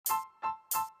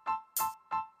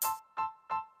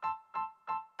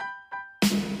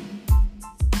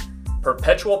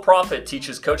Perpetual Profit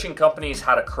teaches coaching companies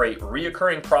how to create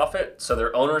reoccurring profit so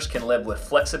their owners can live with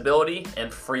flexibility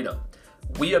and freedom.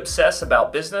 We obsess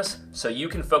about business so you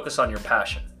can focus on your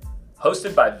passion.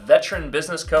 Hosted by veteran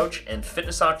business coach and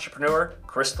fitness entrepreneur,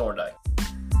 Chris Thorndike.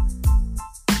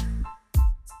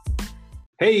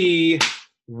 Hey,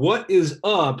 what is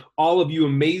up, all of you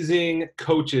amazing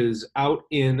coaches out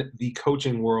in the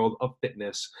coaching world of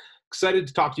fitness? Excited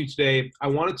to talk to you today. I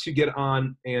wanted to get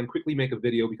on and quickly make a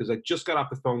video because I just got off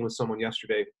the phone with someone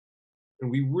yesterday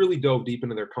and we really dove deep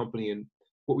into their company, and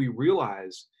what we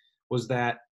realized was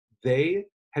that they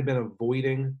had been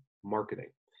avoiding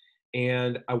marketing.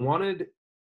 And I wanted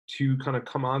to kind of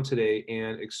come on today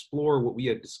and explore what we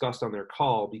had discussed on their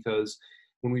call, because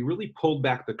when we really pulled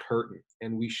back the curtain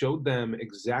and we showed them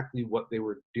exactly what they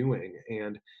were doing,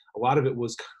 and a lot of it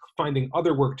was finding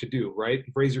other work to do, right?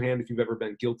 Raise your hand if you've ever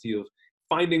been guilty of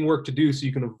finding work to do so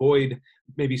you can avoid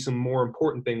maybe some more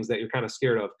important things that you're kind of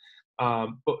scared of.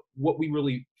 But what we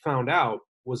really found out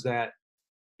was that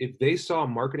if they saw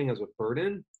marketing as a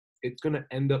burden, it's going to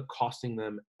end up costing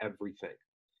them everything.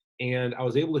 And I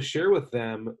was able to share with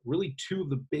them really two of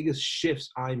the biggest shifts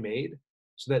I made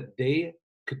so that they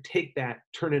could take that,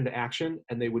 turn into action,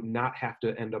 and they would not have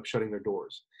to end up shutting their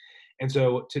doors. And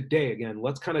so today, again,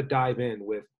 let's kind of dive in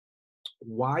with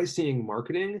why seeing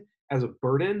marketing as a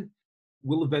burden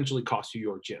will eventually cost you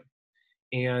your gym.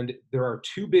 And there are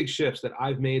two big shifts that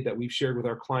I've made that we've shared with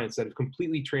our clients that have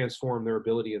completely transformed their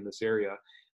ability in this area.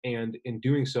 And in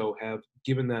doing so, have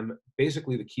given them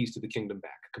basically the keys to the kingdom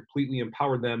back, completely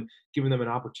empowered them, given them an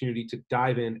opportunity to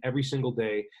dive in every single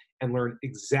day and learn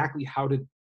exactly how to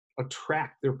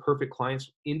attract their perfect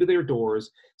clients into their doors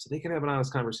so they can have an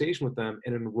honest conversation with them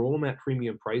and enroll them at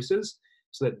premium prices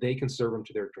so that they can serve them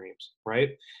to their dreams, right?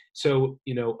 So,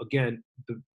 again,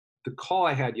 the call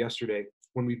I had yesterday,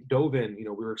 when we dove in, we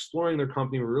were exploring their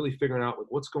company, we were really figuring out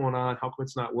what's going on, how come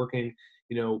it's not working.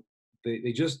 They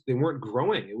weren't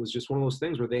growing. It was just one of those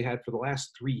things where they had, for the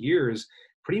last 3 years,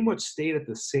 pretty much stayed at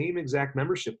the same exact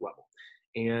membership level.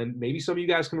 And maybe some of you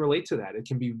guys can relate to that. It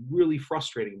can be really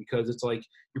frustrating because it's like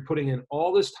you're putting in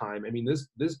all this time. I mean,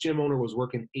 this gym owner was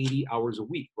working 80 hours a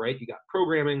week, right? You got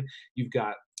programming, you've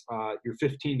got your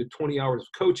 15 to 20 hours of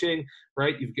coaching,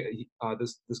 right? You've got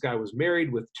this guy was married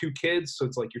with 2 kids, so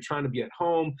it's like you're trying to be at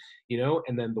home,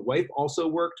 and then the wife also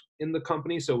worked in the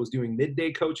company, so was doing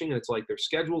midday coaching, and it's like their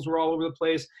schedules were all over the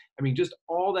place. I mean, just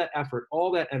all that effort, all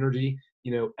that energy.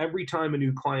 Every time a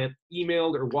new client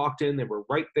emailed or walked in, they were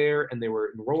right there and they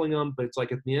were enrolling them. But it's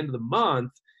like at the end of the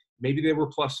month, maybe they were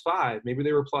 +5, maybe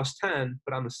they were +10,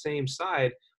 but on the same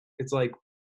side, it's like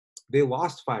they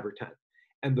lost 5 or 10.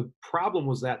 And the problem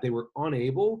was that they were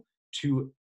unable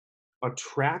to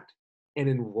attract and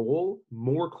enroll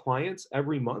more clients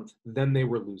every month than they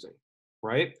were losing,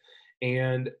 right?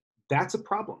 And that's a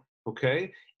problem,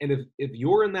 okay? And if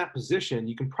you're in that position,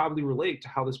 you can probably relate to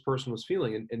how this person was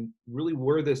feeling. And really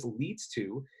where this leads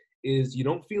to is you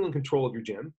don't feel in control of your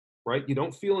gym, right? You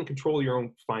don't feel in control of your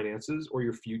own finances or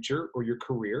your future or your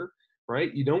career,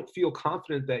 right? You don't feel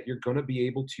confident that you're going to be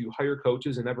able to hire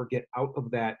coaches and ever get out of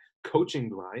that coaching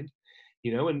grind,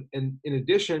 and in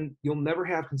addition, you'll never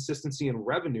have consistency in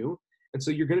revenue. And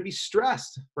so you're going to be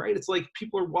stressed, right? It's like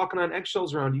people are walking on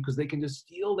eggshells around you because they can just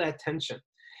feel that tension.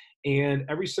 And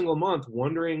every single month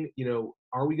wondering,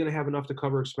 are we going to have enough to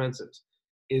cover expenses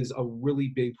is a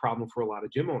really big problem for a lot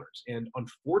of gym owners. And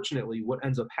unfortunately, what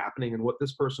ends up happening and what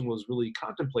this person was really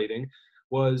contemplating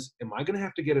was, am I going to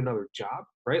have to get another job,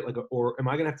 right? Or am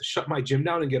I going to have to shut my gym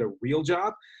down and get a real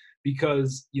job?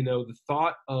 Because, the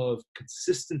thought of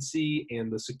consistency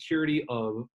and the security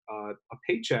of a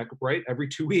paycheck, right, every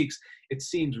 2 weeks, it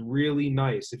seems really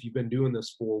nice if you've been doing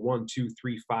this for 1, 2,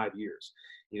 3, 5 years.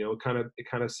 It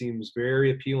kind of seems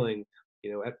very appealing.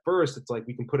 At first, it's like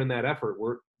we can put in that effort.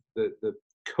 The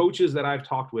coaches that I've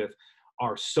talked with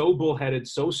are so bullheaded,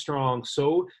 so strong,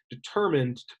 so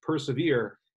determined to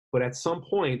persevere. But at some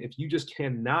point, if you just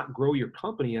cannot grow your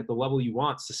company at the level you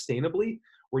want sustainably,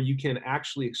 where you can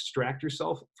actually extract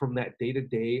yourself from that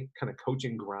day-to-day kind of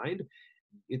coaching grind,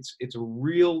 it's a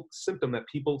real symptom that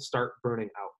people start burning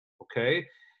out, okay?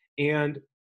 And,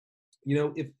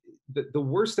 if the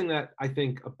worst thing that I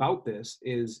think about this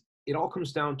is it all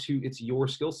comes down to it's your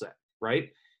skill set, right?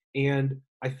 And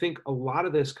I think a lot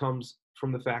of this comes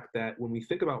from the fact that when we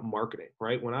think about marketing,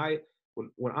 right?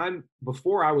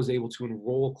 Before I was able to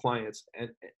enroll clients at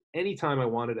any time I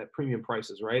wanted at premium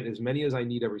prices, right? As many as I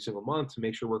need every single month to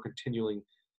make sure we're continuing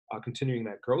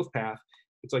that growth path.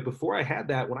 It's like before I had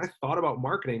that, when I thought about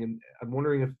marketing, and I'm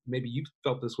wondering if maybe you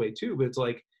felt this way too, but it's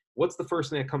like, what's the first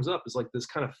thing that comes up is like this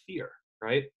kind of fear,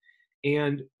 right?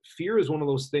 And fear is one of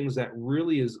those things that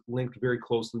really is linked very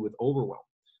closely with overwhelm.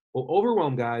 Well,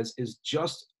 overwhelm, guys, is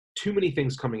just too many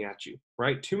things coming at you,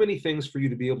 right? Too many things for you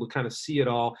to be able to kind of see it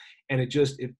all. And it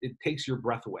takes your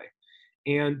breath away.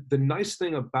 And the nice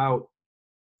thing about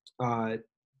uh,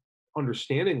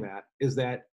 understanding that is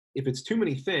that if it's too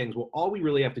many things, well, all we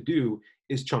really have to do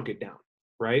is chunk it down,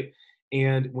 right?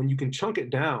 And when you can chunk it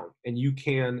down and you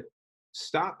can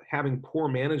stop having poor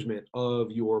management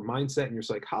of your mindset and your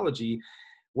psychology,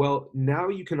 well, now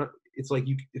you can, it's like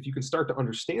if you can start to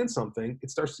understand something, it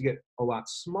starts to get a lot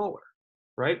smaller,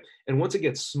 right? And once it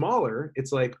gets smaller,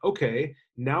 it's like, okay,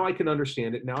 now I can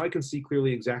understand it. Now I can see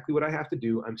clearly exactly what I have to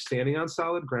do. I'm standing on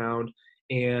solid ground,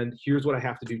 and here's what I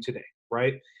have to do today,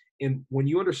 right? And when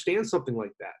you understand something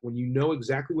like that, when you know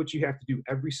exactly what you have to do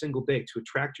every single day to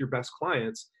attract your best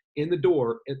clients in the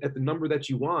door at the number that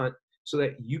you want so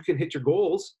that you can hit your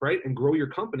goals, right, and grow your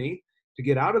company to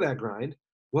get out of that grind,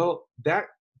 well, that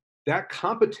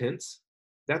competence,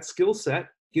 that skill set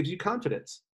gives you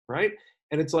confidence, right?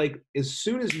 And it's like, as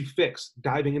soon as you fix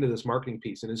diving into this marketing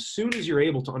piece, and as soon as you're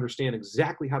able to understand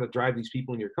exactly how to drive these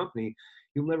people in your company,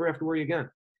 you'll never have to worry again.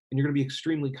 And you're going to be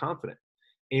extremely confident.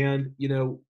 And,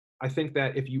 I think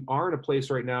that if you are in a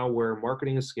place right now where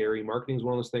marketing is scary, marketing is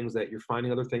one of those things that you're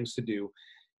finding other things to do,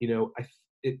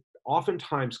 it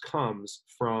oftentimes comes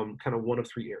from kind of one of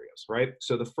three areas, right?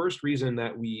 So the first reason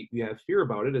that we have fear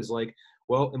about it is like,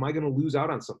 well, am I going to lose out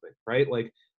on something, right?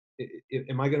 Like,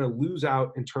 am I going to lose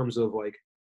out in terms of like,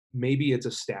 maybe it's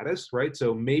a status, right?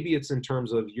 So maybe it's in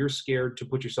terms of you're scared to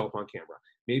put yourself on camera.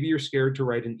 Maybe you're scared to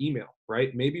write an email,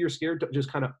 right? Maybe you're scared to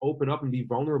just kind of open up and be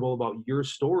vulnerable about your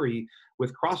story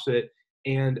with CrossFit.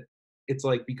 And it's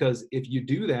like, because if you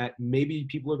do that, maybe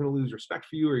people are going to lose respect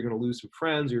for you, or you're going to lose some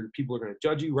friends, or people are going to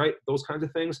judge you, right? Those kinds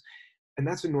of things. And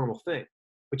that's a normal thing,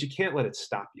 but you can't let it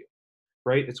stop you,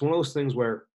 right? It's one of those things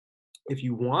where if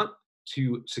you want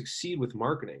to succeed with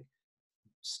marketing,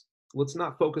 let's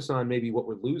not focus on maybe what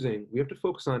we're losing. We have to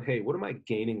focus on, hey, what am I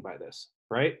gaining by this,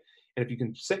 right? And if you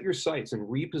can set your sights and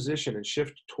reposition and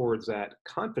shift towards that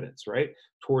confidence, right?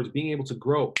 Towards being able to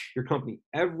grow your company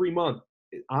every month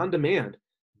on demand,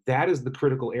 that is the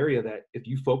critical area that if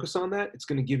you focus on that, it's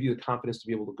going to give you the confidence to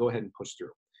be able to go ahead and push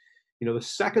through. The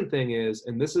second thing is,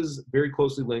 and this is very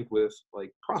closely linked with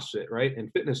like CrossFit, right?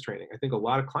 And fitness training. I think a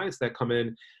lot of clients that come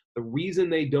in, the reason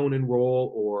they don't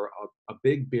enroll, or a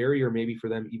big barrier maybe for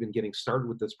them even getting started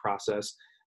with this process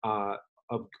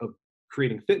of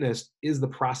creating fitness, is the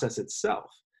process itself,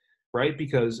 right?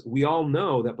 Because we all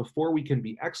know that before we can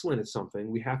be excellent at something,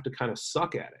 we have to kind of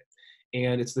suck at it.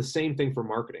 And it's the same thing for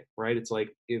marketing, right? It's like,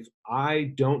 if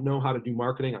I don't know how to do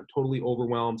marketing, I'm totally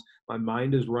overwhelmed, my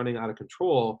mind is running out of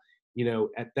control,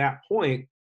 at that point,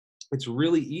 it's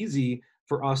really easy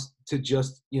for us to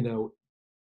just,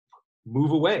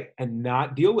 move away and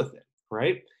not deal with it,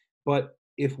 right? But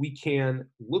if we can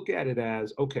look at it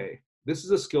as, okay, this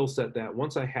is a skill set that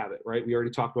once I have it, right? We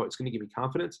already talked about, it's going to give me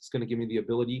confidence. It's going to give me the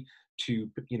ability to,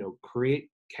 create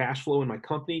cash flow in my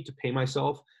company, to pay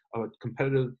myself a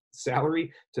competitive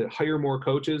salary, to hire more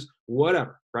coaches,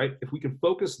 whatever, right? If we can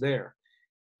focus there,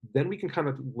 then we can kind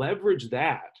of leverage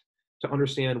that to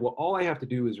understand, well, all I have to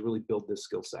do is really build this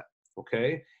skill set,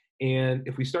 okay? And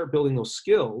if we start building those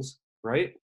skills,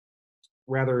 right?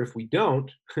 Rather, if we don't,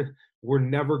 we're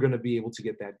never going to be able to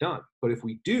get that done. But if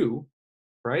we do,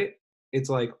 right, it's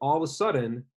like all of a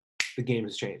sudden the game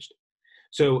has changed.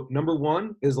 So number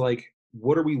one is like,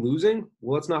 what are we losing?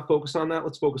 Well, let's not focus on that.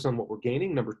 Let's focus on what we're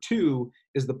gaining. Number two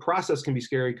is the process can be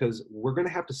scary because we're going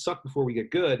to have to suck before we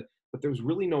get good, but there's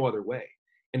really no other way.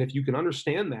 And if you can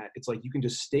understand that, it's like you can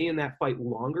just stay in that fight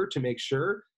longer to make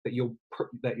sure that you'll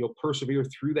persevere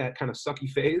through that kind of sucky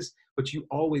phase, but you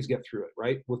always get through it,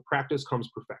 right? With practice comes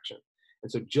perfection.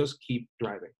 And so just keep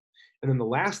driving. And then the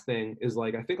last thing is,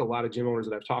 like, I think a lot of gym owners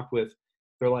that I've talked with,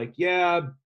 they're like, yeah,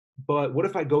 but what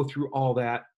if I go through all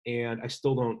that and I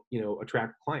still don't,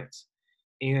 attract clients?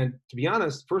 And to be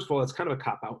honest, first of all, it's kind of a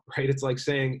cop out, right? It's like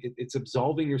saying it's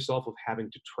absolving yourself of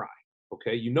having to try.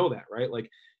 Okay. You know that, right? Like,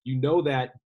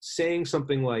 that saying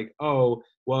something like, oh,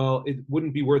 well, it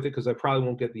wouldn't be worth it because I probably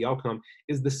won't get the outcome,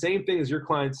 is the same thing as your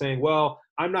client saying, well,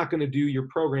 I'm not going to do your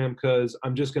program because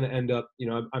I'm just going to end up,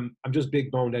 I'm just big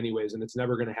boned anyways, and it's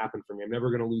never going to happen for me. I'm never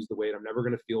going to lose the weight. I'm never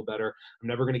going to feel better. I'm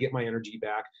never going to get my energy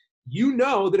back.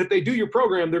 That if they do your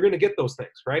program, they're going to get those things,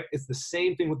 right? It's the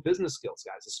same thing with business skills,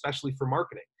 guys, especially for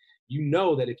marketing.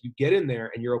 That if you get in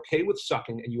there and you're okay with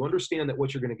sucking and you understand that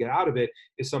what you're going to get out of it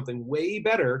is something way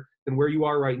better than where you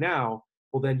are right now,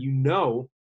 well, then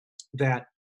that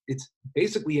it's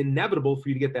basically inevitable for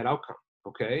you to get that outcome,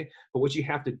 okay? But what you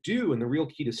have to do, and the real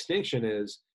key distinction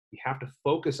is, You have to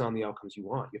focus on the outcomes you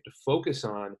want. You have to focus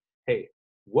on, hey,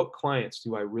 what clients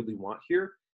do I really want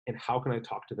here? And how can I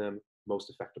talk to them most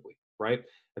effectively, right?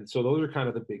 And so those are kind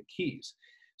of the big keys.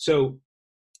 So,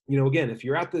 again, if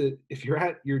you're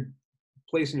at your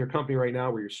place in your company right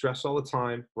now where you're stressed all the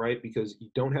time, right? Because you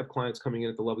don't have clients coming in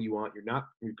at the level you want,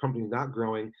 your company's not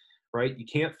growing, right? You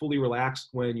can't fully relax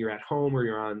when you're at home or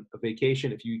you're on a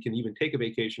vacation, if you can even take a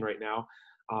vacation right now,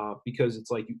 because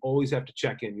it's like you always have to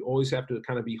check in. You always have to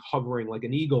kind of be hovering like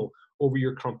an eagle over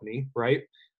your company, right?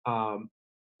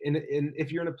 And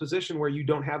if you're in a position where you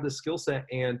don't have the skill set,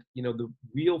 and the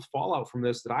real fallout from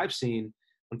this that I've seen,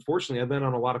 unfortunately, I've been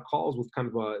on a lot of calls with kind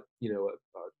of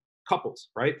couples,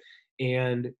 right?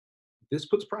 And this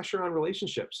puts pressure on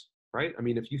relationships, right? I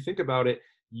mean, if you think about it,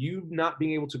 you not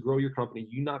being able to grow your company,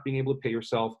 you not being able to pay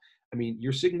yourself, I mean,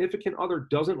 your significant other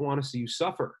doesn't want to see you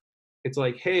suffer. It's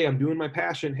like, hey, I'm doing my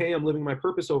passion. Hey, I'm living my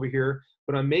purpose over here,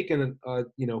 but I'm making,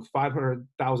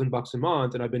 $500,000 a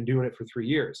month, and I've been doing it for 3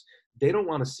 years. They don't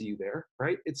want to see you there,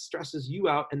 right? It stresses you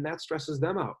out, and that stresses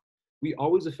them out. We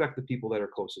always affect the people that are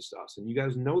closest to us, and you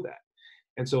guys know that.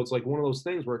 And so it's like one of those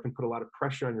things where it can put a lot of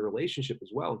pressure on your relationship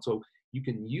as well. And so you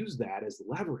can use that as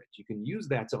leverage. You can use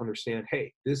that to understand,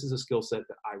 hey, this is a skill set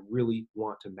that I really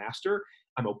want to master.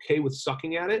 I'm okay with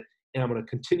sucking at it, and I'm going to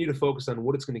continue to focus on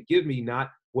what it's going to give me, not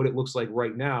what it looks like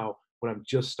right now when I'm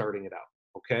just starting it out.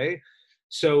 Okay.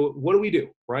 So what do we do,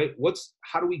 right?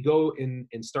 How do we go and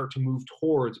start to move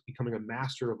towards becoming a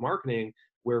master of marketing,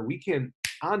 where we can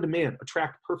on demand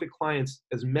attract perfect clients,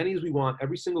 as many as we want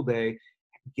every single day,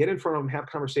 get in front of them, have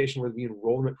conversation where we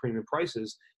enroll them at premium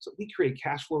prices, so we create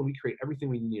cash flow and we create everything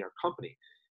we need in our company.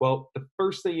 Well, the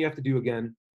first thing you have to do,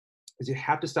 again, is you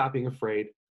have to stop being afraid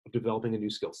of developing a new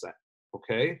skill set.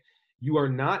 Okay. You are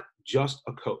not just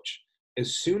a coach.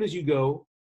 As soon as you go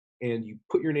and you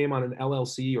put your name on an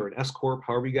LLC or an S Corp,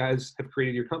 however you guys have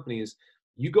created your companies,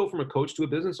 you go from a coach to a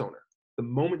business owner the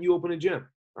moment you open a gym.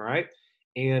 All right.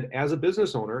 And as a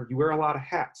business owner, you wear a lot of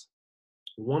hats.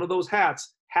 One of those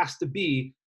hats has to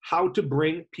be how to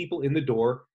bring people in the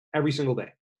door every single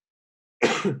day.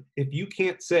 If you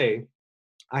can't say,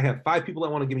 I have 5 people that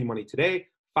want to give me money today,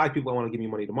 5 people that want to give me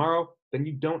money tomorrow, then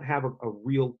you don't have a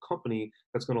real company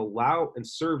that's going to allow and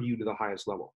serve you to the highest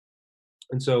level.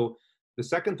 And so the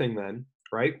second thing then,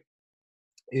 right,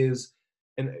 is,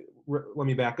 and let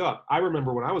me back up. I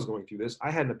remember when I was going through this,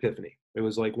 I had an epiphany. It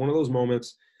was like one of those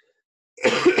moments,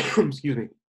 excuse me,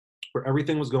 where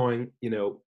everything was going,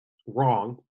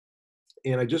 wrong.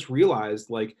 And I just realized,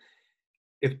 like,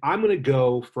 if I'm going to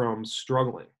go from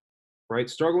struggling, right,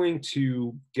 struggling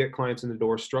to get clients in the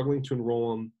door, struggling to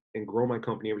enroll them and grow my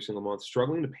company every single month,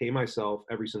 struggling to pay myself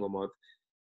every single month,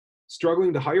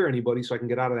 struggling to hire anybody so I can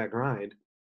get out of that grind,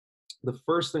 the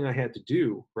first thing I had to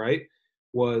do, right,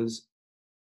 was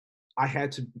I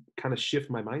had to kind of shift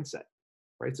my mindset,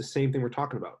 right? It's the same thing we're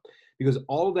talking about, because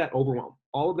all of that overwhelm,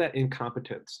 all of that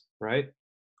incompetence, right,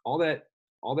 all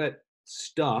that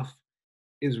stuff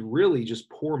is really just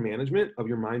poor management of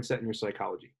your mindset and your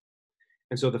psychology.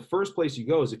 And so the first place you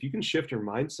go is if you can shift your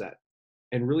mindset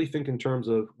and really think in terms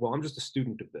of, well, I'm just a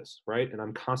student of this, right? And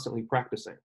I'm constantly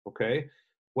practicing, okay?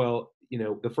 Well,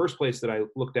 the first place that I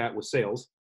looked at was sales.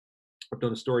 I've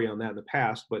done a story on that in the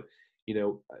past, but,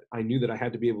 I knew that I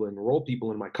had to be able to enroll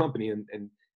people in my company and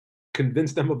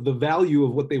convince them of the value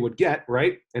of what they would get,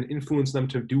 right? And influence them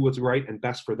to do what's right and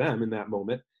best for them in that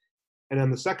moment. And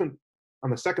on the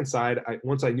second side,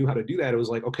 once I knew how to do that, it was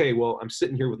like, okay, well, I'm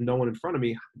sitting here with no one in front of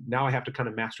me. Now I have to kind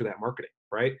of master that marketing,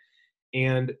 right?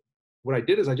 And what I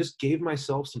did is I just gave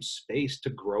myself some space to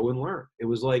grow and learn. It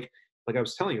was like I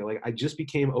was telling you, like, I just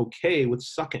became okay with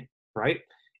sucking, right?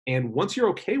 And once you're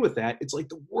okay with that, it's like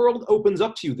the world opens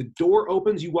up to you. The door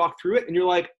opens, you walk through it, and you're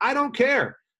like, I don't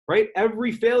care, right?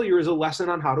 Every failure is a lesson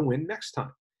on how to win next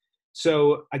time.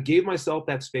 So I gave myself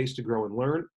that space to grow and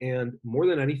learn. And more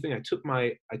than anything, I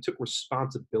took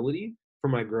responsibility for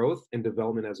my growth and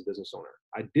development as a business owner.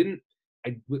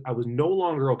 I was no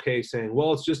longer okay saying,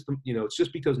 well, it's just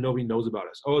because nobody knows about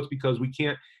us. Oh, it's because we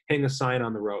can't hang a sign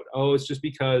on the road. Oh, it's just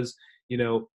because,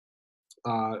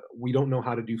 we don't know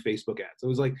how to do Facebook ads. It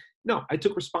was like, no, I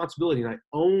took responsibility and I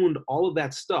owned all of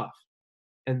that stuff.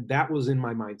 And that was in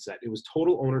my mindset. It was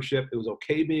total ownership. It was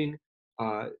okay being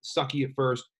sucky at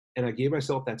first. And I gave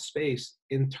myself that space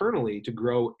internally to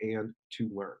grow and to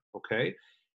learn, okay?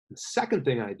 The second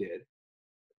thing I did,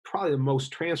 probably the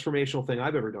most transformational thing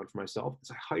I've ever done for myself,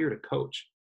 is I hired a coach,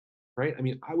 right? I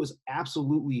mean, I was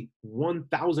absolutely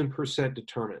 1000%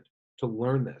 determined to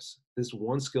learn this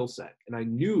one skill set. And I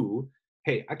knew,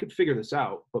 hey, I could figure this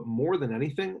out, but more than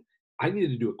anything, I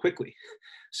needed to do it quickly.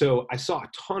 So I saw a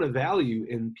ton of value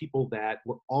in people that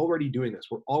were already doing this,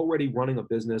 were already running a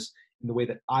business in the way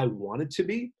that I wanted to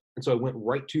be. And so I went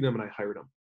right to them and I hired them,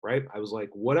 right? I was like,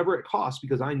 whatever it costs,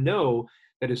 because I know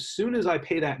that as soon as I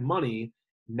pay that money,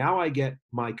 now I get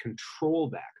my control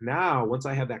back. Now, once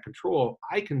I have that control,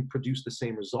 I can produce the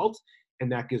same result,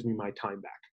 and that gives me my time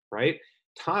back, right?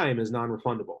 Time is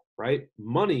non-refundable, right?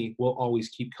 Money will always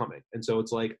keep coming. And so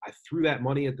it's like I threw that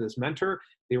money at this mentor.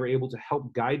 They were able to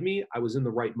help guide me. I was in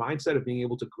the right mindset of being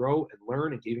able to grow and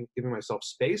learn and giving myself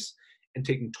space and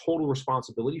taking total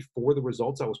responsibility for the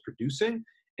results I was producing.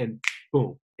 And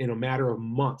boom, in a matter of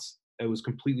months, it was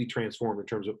completely transformed in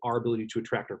terms of our ability to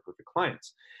attract our perfect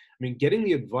clients. I mean, getting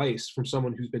the advice from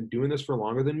someone who's been doing this for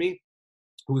longer than me,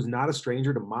 who is not a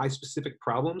stranger to my specific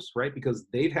problems, right? Because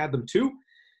they've had them too.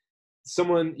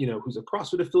 Someone, who's a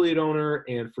CrossFit affiliate owner,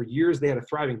 and for years they had a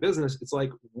thriving business. It's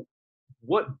like,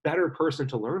 what better person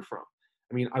to learn from?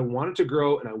 I mean, I wanted to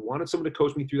grow and I wanted someone to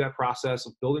coach me through that process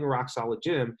of building a rock solid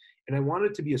gym. And I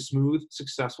wanted it to be a smooth,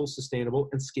 successful, sustainable,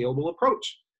 and scalable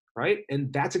approach, right?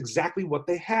 And that's exactly what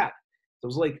they had. So I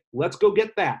was like, let's go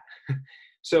get that.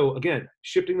 So again,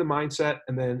 shifting the mindset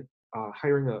and then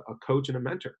hiring a coach and a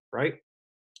mentor, right?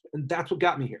 And that's what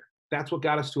got me here. That's what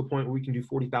got us to a point where we can do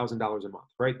 $40,000 a month,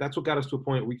 right? That's what got us to a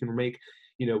point where we can make,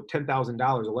 $10,000,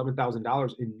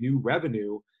 $11,000 in new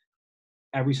revenue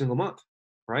every single month,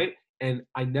 right? And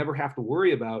I never have to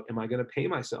worry about, am I going to pay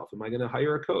myself? Am I going to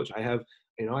hire a coach? I have,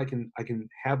 I can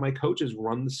have my coaches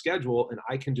run the schedule, and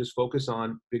I can just focus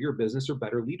on bigger business or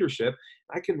better leadership.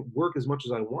 I can work as much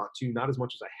as I want to, not as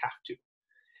much as I have to.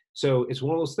 So it's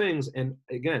one of those things. And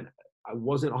again, I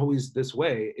wasn't always this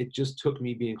way. It just took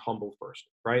me being humble first,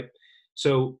 right?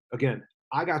 So again,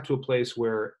 I got to a place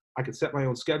where I could set my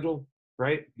own schedule,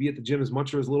 right? Be at the gym as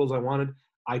much or as little as I wanted.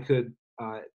 I could,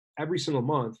 every single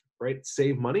month, right,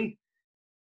 save money.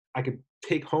 I could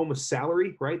take home a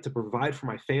salary, right, to provide for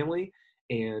my family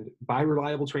and buy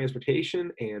reliable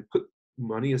transportation and put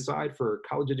money aside for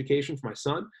college education for my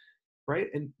son, right?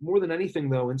 And more than anything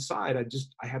though, inside, I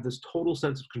have this total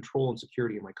sense of control and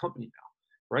security in my company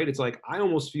now, right? It's like, I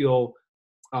almost feel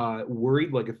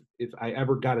worried, like if I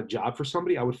ever got a job for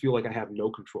somebody, I would feel like I have no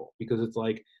control, because it's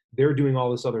like they're doing all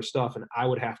this other stuff and I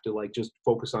would have to like just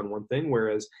focus on one thing.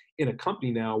 Whereas in a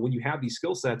company now, when you have these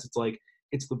skill sets, it's like,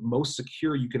 it's the most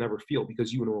secure you can ever feel,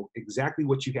 because you know exactly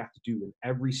what you have to do in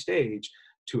every stage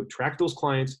to attract those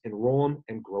clients, enroll them,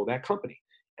 and grow that company.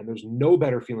 And there's no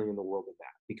better feeling in the world than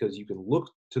that, because you can look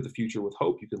to the future with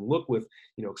hope. You can look with,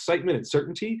 excitement and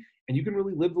certainty, and you can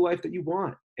really live the life that you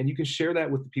want. And you can share that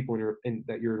with the people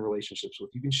that you're in relationships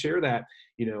with. You can share that,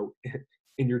 in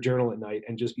your journal at night,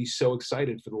 and just be so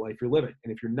excited for the life you're living.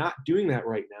 And if you're not doing that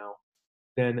right now,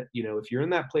 then, if you're in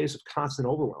that place of constant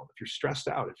overwhelm, if you're stressed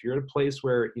out, if you're at a place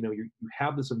where, you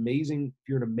have this amazing, if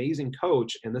you're an amazing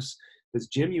coach and this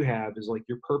gym you have is like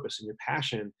your purpose and your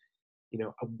passion,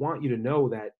 I want you to know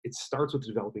that it starts with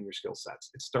developing your skill sets.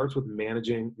 It starts with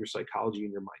managing your psychology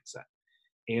and your mindset.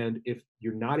 And if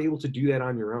you're not able to do that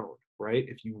on your own, right?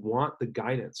 If you want the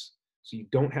guidance so you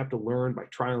don't have to learn by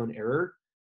trial and error,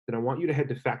 then I want you to head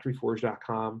to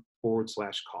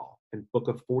factoryforge.com/call and book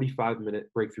a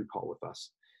 45-minute breakthrough call with us.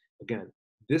 Again,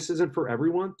 this isn't for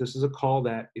everyone. This is a call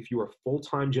that if you're a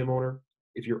full-time gym owner,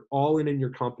 if you're all in your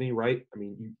company, right? I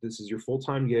mean, this is your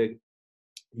full-time gig.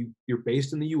 You're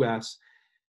based in the US.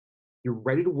 You're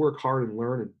ready to work hard and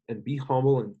learn and be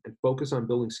humble and focus on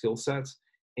building skill sets.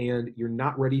 And you're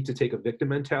not ready to take a victim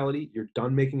mentality. You're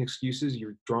done making excuses.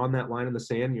 You're drawing that line in the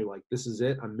sand. You're like, this is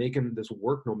it. I'm making this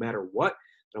work no matter what.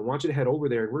 And I want you to head over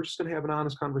there, and we're just going to have an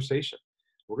honest conversation.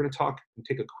 We're going to talk and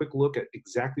take a quick look at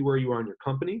exactly where you are in your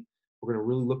company. We're going to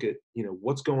really look at,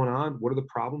 what's going on, what are the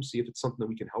problems, see if it's something that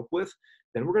we can help with.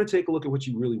 Then we're going to take a look at what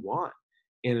you really want.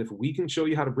 And if we can show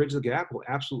you how to bridge the gap, we'll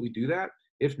absolutely do that.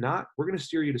 If not, we're going to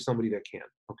steer you to somebody that can,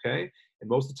 okay? And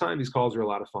most of the time, these calls are a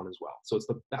lot of fun as well. So it's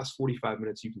the best 45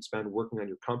 minutes you can spend working on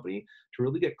your company to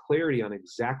really get clarity on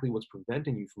exactly what's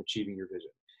preventing you from achieving your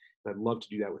vision. And I'd love to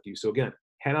do that with you. So again,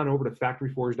 head on over to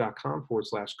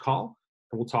factoryforge.com/call,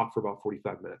 and we'll talk for about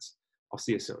 45 minutes. I'll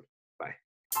see you soon. Bye.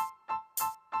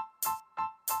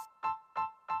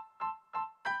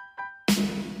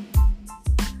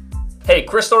 Hey,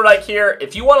 Chris Thorndike here.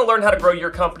 If you want to learn how to grow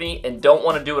your company and don't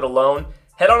want to do it alone,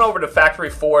 head on over to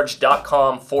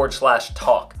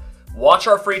factoryforge.com/talk. Watch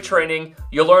our free training.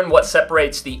 You'll learn what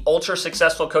separates the ultra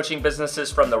successful coaching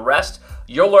businesses from the rest.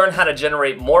 You'll learn how to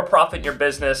generate more profit in your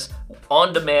business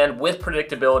on demand with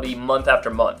predictability month after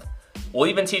month. We'll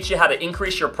even teach you how to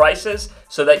increase your prices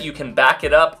so that you can back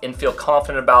it up and feel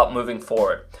confident about moving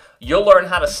forward. You'll learn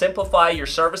how to simplify your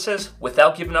services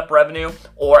without giving up revenue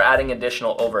or adding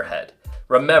additional overhead.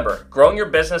 Remember, growing your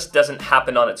business doesn't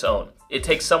happen on its own. It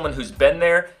takes someone who's been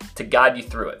there to guide you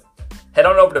through it. Head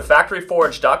on over to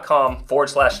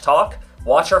factoryforge.com/talk,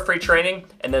 watch our free training,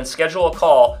 and then schedule a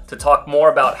call to talk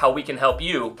more about how we can help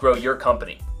you grow your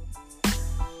company.